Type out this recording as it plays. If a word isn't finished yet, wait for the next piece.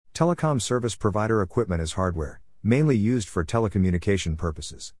Telecom service provider equipment is hardware, mainly used for telecommunication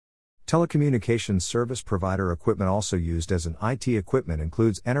purposes. Telecommunications service provider equipment also used as an IT equipment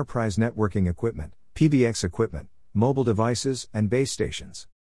includes enterprise networking equipment, PBX equipment, mobile devices, and base stations.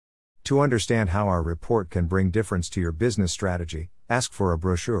 To understand how our report can bring difference to your business strategy, ask for a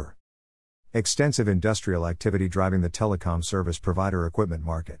brochure. Extensive industrial activity driving the telecom service provider equipment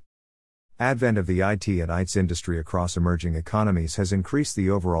market. Advent of the IT and ITS industry across emerging economies has increased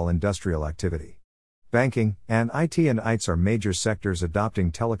the overall industrial activity. Banking and IT and ITS are major sectors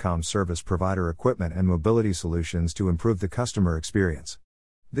adopting telecom service provider equipment and mobility solutions to improve the customer experience.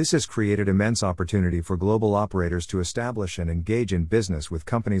 This has created immense opportunity for global operators to establish and engage in business with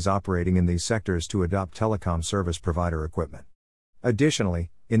companies operating in these sectors to adopt telecom service provider equipment.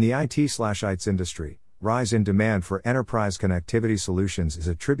 Additionally, in the IT/ITS industry, rise in demand for enterprise connectivity solutions is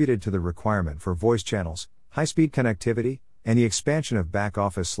attributed to the requirement for voice channels, high-speed connectivity, and the expansion of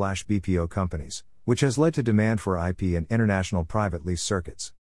back-office/BPO companies, which has led to demand for IP and international private lease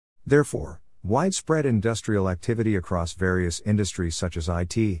circuits. Therefore, widespread industrial activity across various industries such as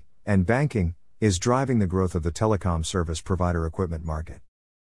IT and banking is driving the growth of the telecom service provider equipment market.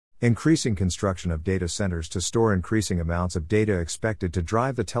 Increasing construction of data centers to store increasing amounts of data expected to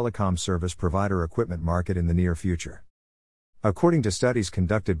drive the telecom service provider equipment market in the near future. According to studies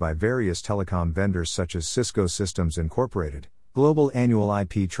conducted by various telecom vendors such as Cisco Systems Incorporated, global annual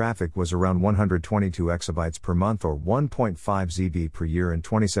IP traffic was around 122 exabytes per month or 1.5 ZB per year in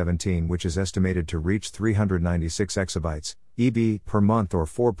 2017, which is estimated to reach 396 exabytes EB per month or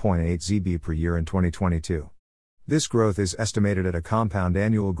 4.8 ZB per year in 2022. This growth is estimated at a compound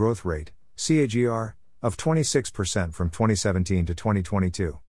annual growth rate, CAGR, of 26% from 2017 to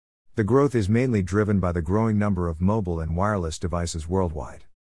 2022. The growth is mainly driven by the growing number of mobile and wireless devices worldwide.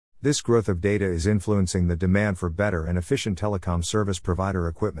 This growth of data is influencing the demand for better and efficient telecom service provider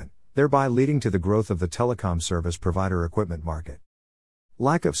equipment, thereby leading to the growth of the telecom service provider equipment market.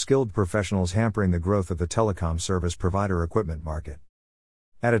 Lack of skilled professionals hampering the growth of the telecom service provider equipment market.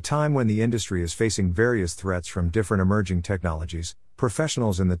 At a time when the industry is facing various threats from different emerging technologies,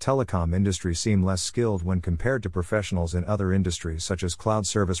 professionals in the telecom industry seem less skilled when compared to professionals in other industries such as cloud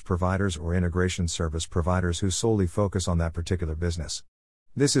service providers or integration service providers who solely focus on that particular business.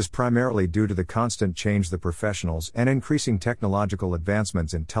 This is primarily due to the constant change the professionals and increasing technological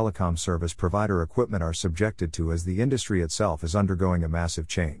advancements in telecom service provider equipment are subjected to as the industry itself is undergoing a massive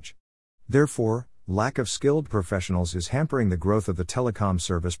change. Therefore, lack of skilled professionals is hampering the growth of the telecom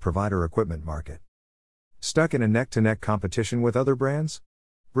service provider equipment market. Stuck in a neck-to-neck competition with other brands?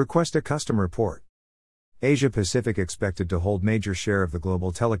 Request a custom report. Asia Pacific expected to hold major share of the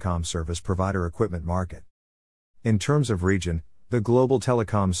global telecom service provider equipment market. In terms of region, the global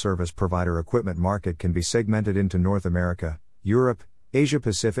telecom service provider equipment market can be segmented into North America, Europe, Asia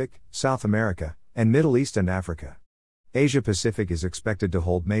Pacific, South America, and Middle East and Africa. Asia Pacific is expected to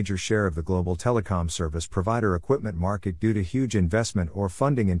hold major share of the global telecom service provider equipment market due to huge investment or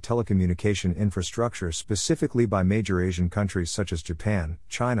funding in telecommunication infrastructure specifically by major Asian countries such as Japan,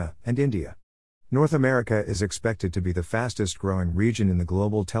 China, and India. North America is expected to be the fastest growing region in the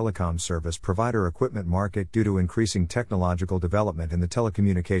global telecom service provider equipment market due to increasing technological development in the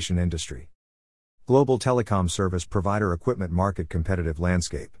telecommunication industry. Global telecom service provider equipment market competitive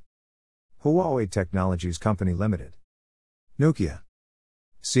landscape. Huawei Technologies Company Limited. Nokia.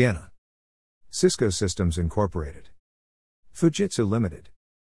 Ciena. Cisco Systems Incorporated. Fujitsu Limited.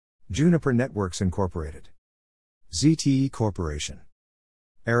 Juniper Networks Incorporated. ZTE Corporation.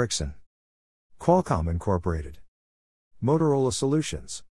 Ericsson. Qualcomm Incorporated. Motorola Solutions.